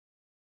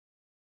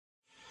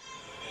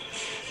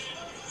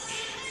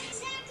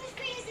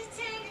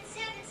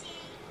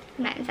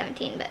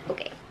9:17, but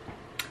okay.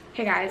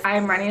 Hey guys, I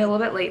am running a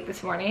little bit late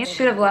this morning.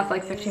 Should have left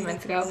like 15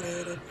 minutes ago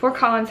for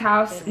Colin's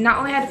house. Not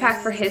only had to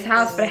pack for his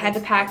house, but I had to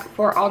pack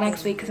for all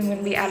next week because I'm going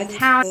to be out of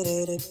town.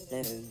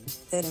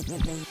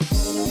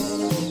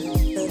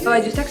 So I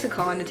just texted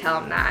Colin to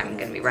tell him that I'm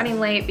going to be running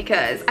late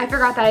because I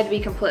forgot that I had to be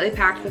completely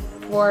packed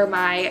before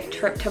my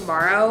trip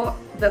tomorrow,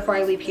 before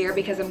I leave here,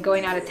 because I'm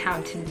going out of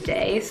town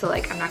today. So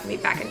like I'm not gonna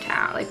be back in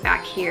town, like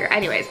back here.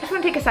 Anyways, I just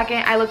wanna take a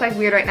second. I look like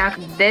weird right now.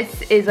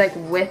 This is like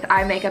with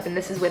eye makeup and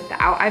this is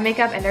without eye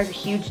makeup, and there's a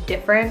huge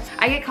difference.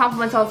 I get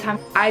compliments all the time.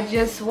 I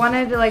just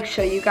wanted to like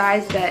show you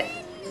guys that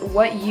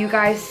what you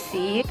guys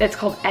see, that's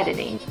called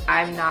editing.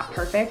 I'm not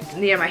perfect.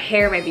 You know, my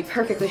hair may be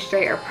perfectly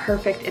straight or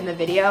perfect in the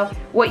video.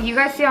 What you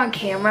guys see on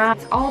camera,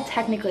 it's all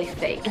technically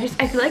fake.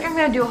 I feel like I'm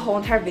gonna do a whole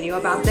entire video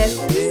about this.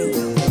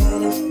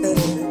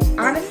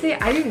 Honestly,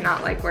 I do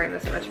not like wearing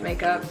this much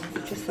makeup.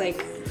 It's just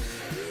like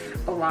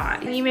a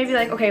lot. And you may be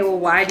like, okay, well,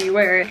 why do you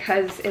wear it?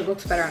 Because it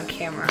looks better on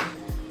camera.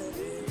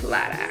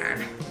 Flat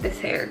iron this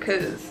hair,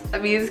 because I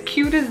mean, as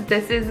cute as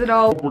this is and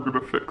all, we're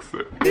gonna fix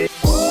it.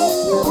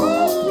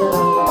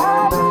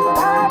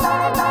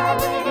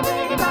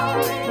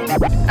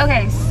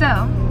 Okay, so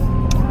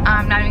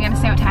I'm not even gonna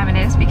say what time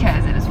it is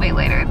because it is way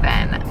later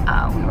than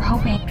we were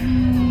hoping.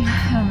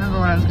 I don't remember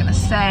what I was gonna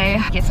say.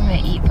 Get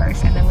something to eat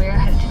first and then we're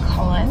headed to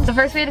Colin. So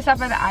first we had to stop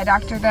by the eye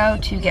doctor though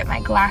to get my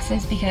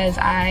glasses because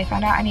I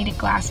found out I needed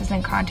glasses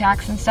and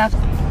contacts and stuff.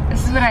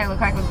 This is what I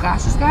look like with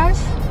glasses,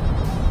 guys.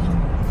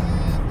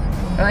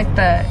 They're like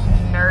the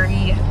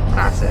nerdy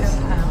glasses.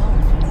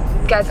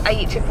 Guys, I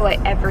eat Chick-fil-A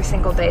every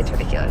single day. It's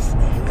ridiculous.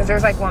 Because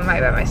there's like one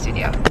right by my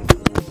studio.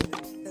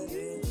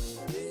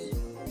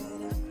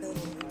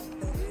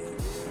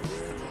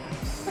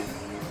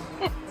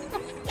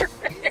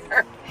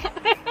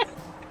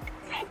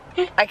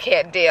 I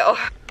can't deal.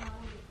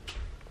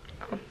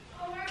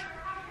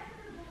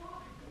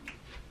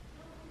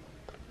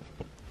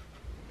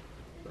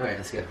 Alright,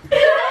 let's go.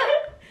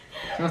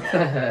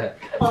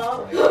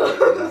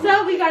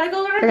 So we gotta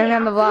go learn. We're gonna be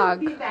on the vlog.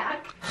 Be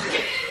back.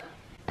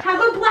 Have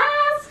a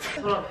blast!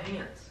 Put on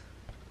pants.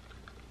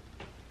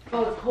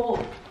 Oh, it's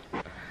cold.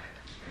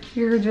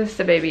 You're just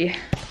a baby.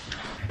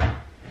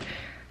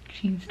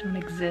 Jeans don't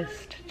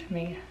exist to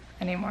me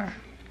anymore.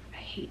 I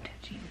hate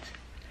jeans.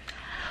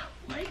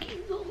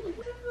 Leggings all the way.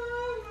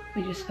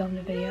 We just filmed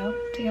a video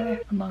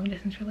together on long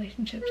distance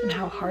relationships and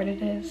how hard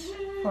it is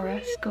for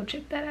us. Go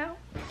check that out.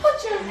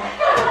 Put your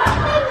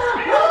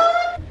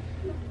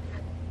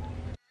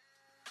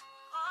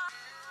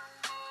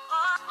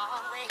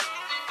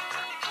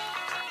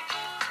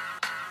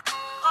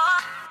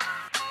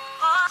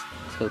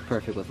So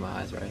perfect with my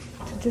eyes, right?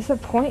 To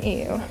disappoint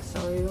you.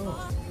 Sorry.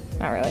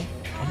 Not really.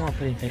 I'm not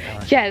putting fake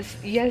eyelashes.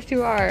 Yes,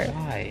 you are.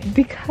 Why?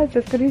 Because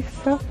it's gonna be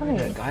so funny.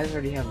 The guys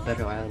already have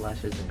better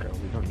eyelashes than girls.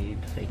 We don't need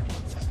fake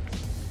ones.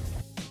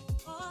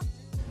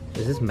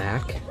 Is this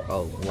MAC?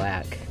 Oh,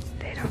 whack.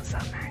 They don't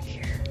sell MAC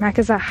here. MAC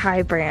is a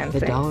high brand The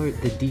thing.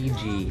 the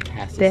DG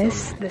has to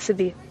sell. This would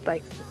be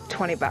like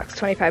 20 bucks,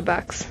 25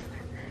 bucks.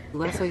 It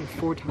lasts like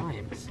 4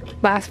 times.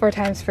 Last 4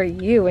 times for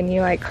you when you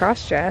like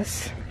cross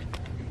dress.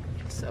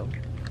 So?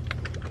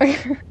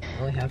 It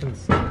only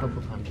happens a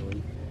couple times a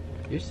week.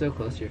 You're so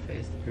close to your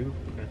face. People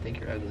are gonna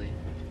think you're ugly.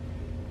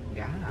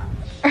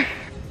 Gosh.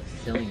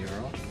 Silly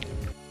girl.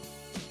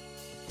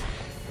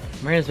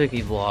 Miranda's making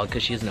me vlog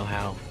because she doesn't know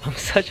how. I'm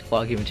such a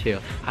vloggy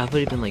material. I've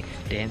already been like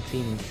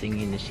dancing and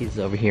singing and she's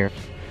over here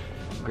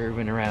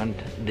grooving around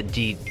the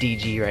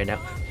DG right now.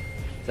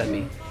 Is that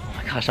me? Oh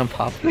my gosh, I'm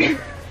popular.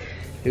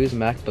 Whose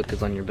MacBook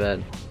is on your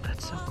bed?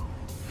 That's so cool.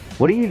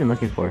 What are you even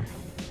looking for?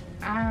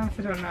 I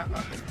honestly don't know.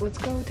 Let's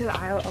go to the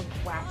aisle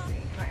of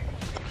waxing.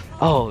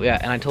 Oh yeah,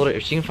 and I told her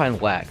if she can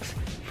find wax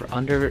for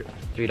under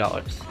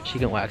 $3, she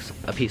can wax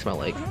a piece of my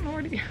leg. I don't know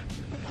where to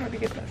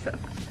get that stuff.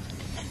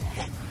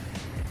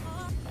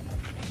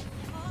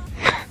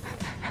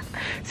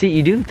 See,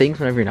 you do things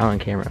whenever you're not on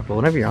camera, but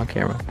whenever you're on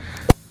camera.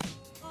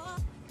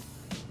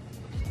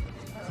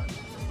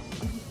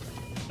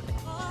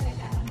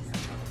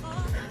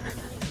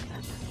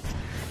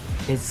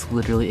 It's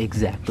literally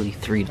exactly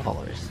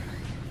 $3.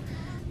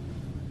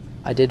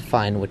 I did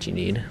find what you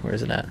need. Where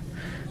is it at?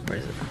 Where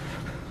is it?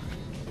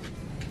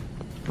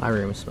 My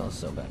room smells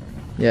so bad right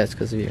now. Yeah, it's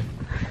because of you.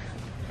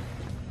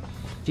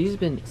 She's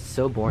been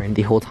so boring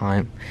the whole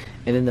time.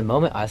 And then the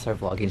moment I start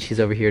vlogging, she's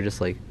over here just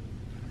like...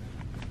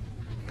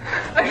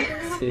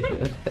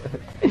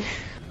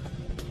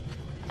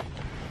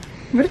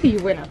 What if you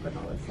went up with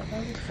all this stuff? That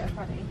would be so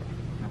funny.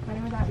 How funny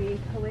would that be?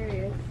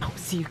 Hilarious. I'll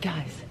see you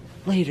guys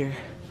later.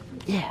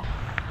 Yeah.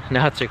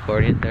 Now it's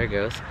recording. There it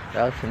goes.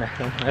 That was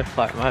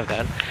my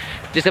bad.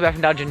 Just got back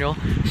from Dow General.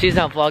 She's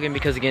not vlogging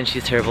because again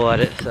she's terrible at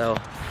it. So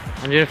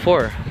I'm doing it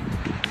for her.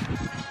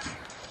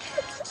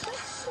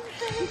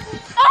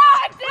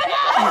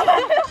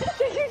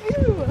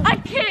 I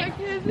can't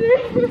do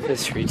it.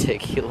 It's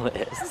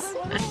ridiculous.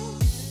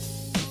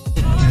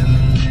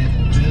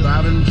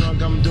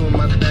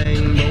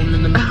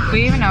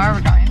 We even know where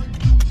we're going.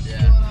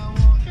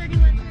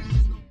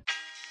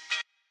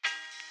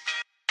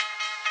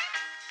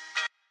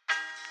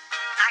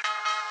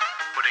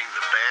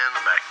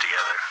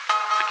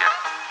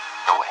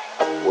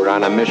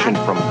 on a mission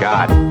from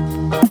God.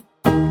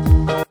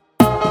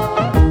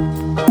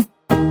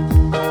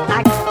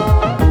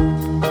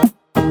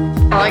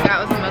 All I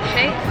got was a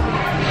milkshake,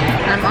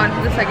 and I'm on to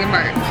the second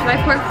bar. Should I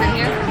pour this in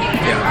here?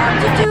 Yeah.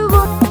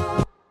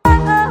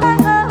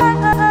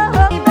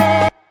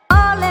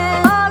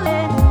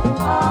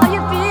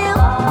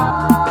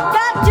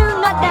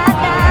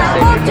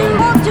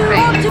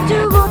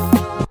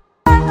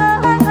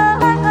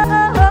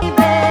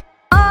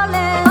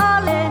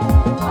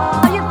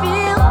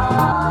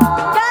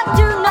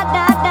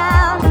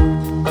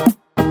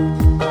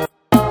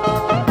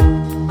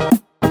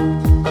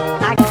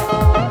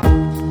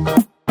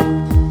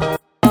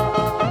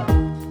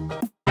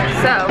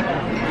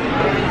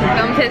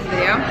 His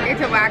video. I get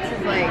to wax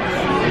his legs. I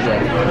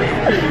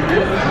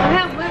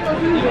have little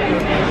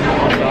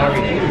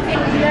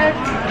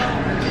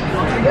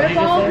What if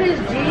all of his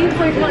jeans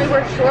where he only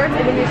wears shorts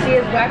and then you see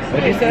his wax?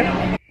 What'd you say?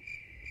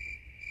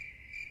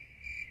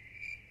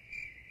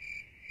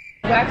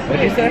 Wax.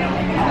 What'd you say?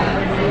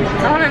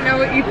 I want to know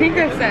what you think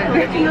I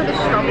said. You know the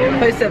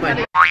struggle. I said my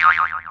name.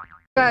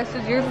 Gosh,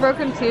 is yours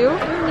broken too?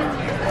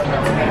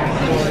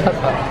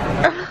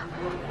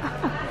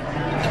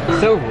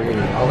 So weird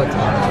all the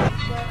time.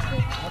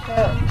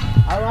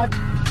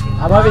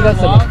 I love you, that's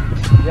it.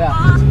 Yeah.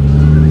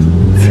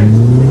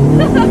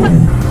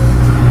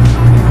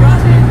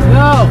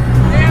 No!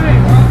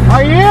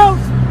 Are you?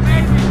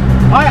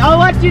 Alright, I'll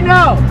let you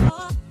know!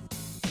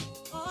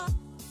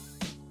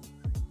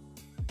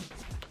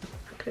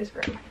 Look at his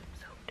room.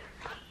 So dirty.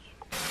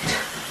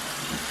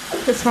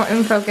 It's not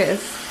in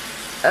focus.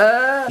 Do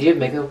you have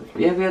makeup?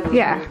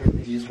 Yeah.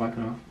 Did you just wipe it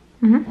off?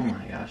 Mm-hmm. Oh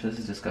my gosh, this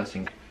is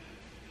disgusting.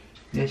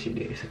 Yes, you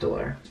do. You're such a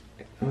liar.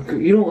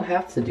 You don't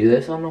have to do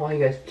this. I don't know why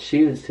you guys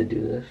choose to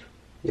do this.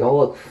 Y'all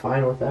look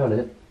fine without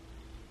it.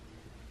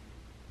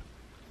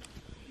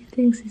 He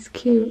thinks he's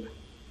cute.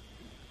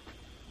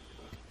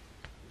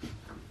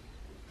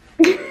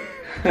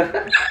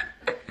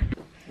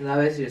 Now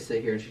basically just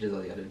sit here and she does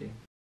all the editing.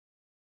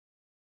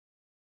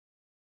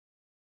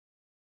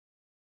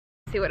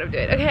 See what I'm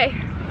doing. Okay.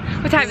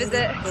 What time is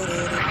it?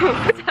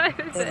 What time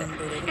is it?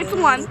 It's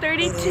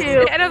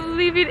 1:32 and I'm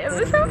leaving in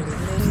this house.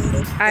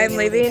 I'm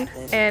leaving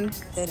and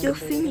you'll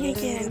see me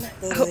again.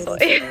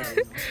 Hopefully.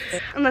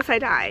 Unless I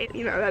die,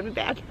 you know, that'd be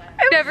bad. We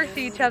never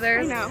see each other.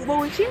 I know. Well,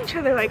 we've seen each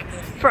other like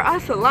for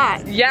us a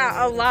lot.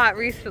 Yeah, a lot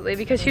recently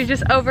because she was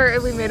just over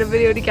and we made a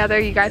video together.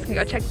 You guys can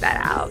go check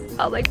that out.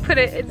 I'll like put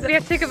it in. We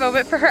have to take a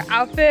moment for her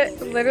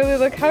outfit. Literally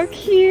look how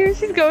cute.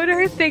 She's going to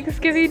her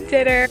Thanksgiving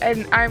dinner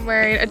and I'm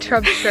wearing a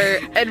Trump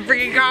shirt and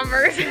freaking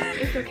Converse.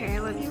 It's okay, I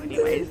love you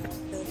anyways.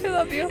 I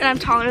love you. And I'm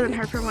taller than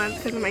her for once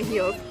because of my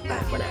heels,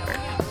 but whatever.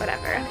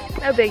 Whatever.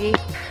 No biggie.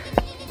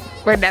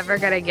 We're never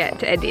gonna get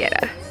to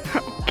Indiana.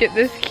 Get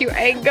this cute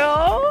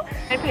angle.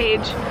 My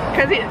page,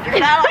 because he didn't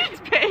figure out his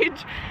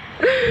page.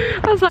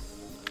 I was like,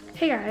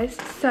 hey guys,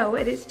 so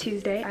it is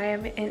Tuesday. I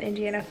am in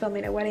Indiana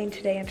filming a wedding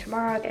today and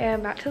tomorrow. I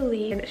am about to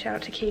leave. And shout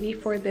out to Katie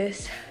for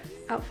this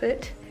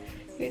outfit.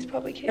 You guys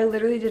probably can't. I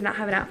literally did not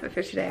have an outfit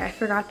for today. I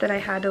forgot that I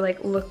had to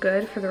like look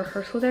good for the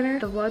rehearsal dinner.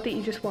 The vlog that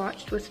you just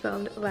watched was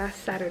filmed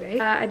last Saturday.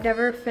 I'd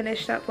never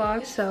finished that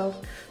vlog, so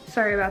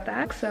sorry about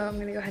that. So I'm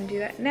gonna go ahead and do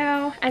that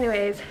now.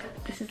 Anyways,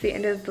 this is the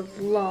end of the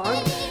vlog.